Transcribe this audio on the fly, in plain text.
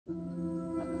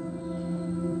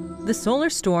The solar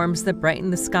storms that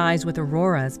brighten the skies with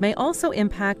auroras may also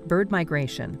impact bird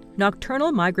migration.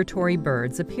 Nocturnal migratory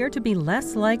birds appear to be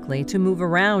less likely to move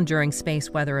around during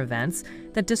space weather events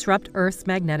that disrupt Earth's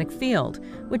magnetic field,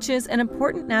 which is an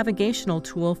important navigational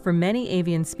tool for many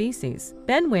avian species.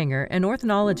 Ben Winger, an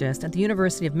ornithologist at the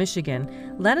University of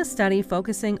Michigan, led a study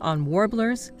focusing on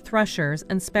warblers, thrushes,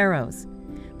 and sparrows.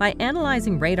 By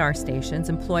analyzing radar stations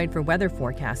employed for weather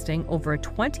forecasting over a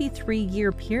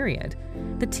 23-year period,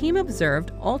 the team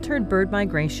observed altered bird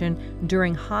migration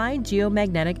during high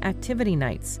geomagnetic activity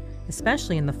nights,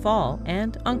 especially in the fall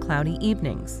and on cloudy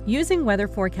evenings. Using weather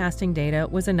forecasting data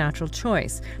was a natural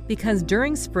choice because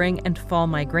during spring and fall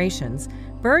migrations,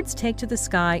 birds take to the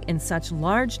sky in such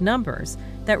large numbers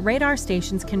that radar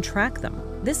stations can track them.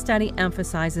 This study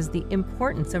emphasizes the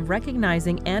importance of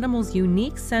recognizing animals'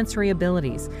 unique sensory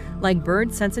abilities, like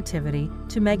bird sensitivity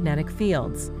to magnetic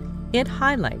fields. It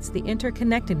highlights the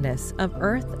interconnectedness of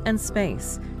Earth and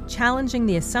space, challenging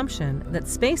the assumption that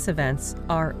space events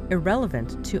are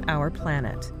irrelevant to our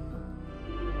planet.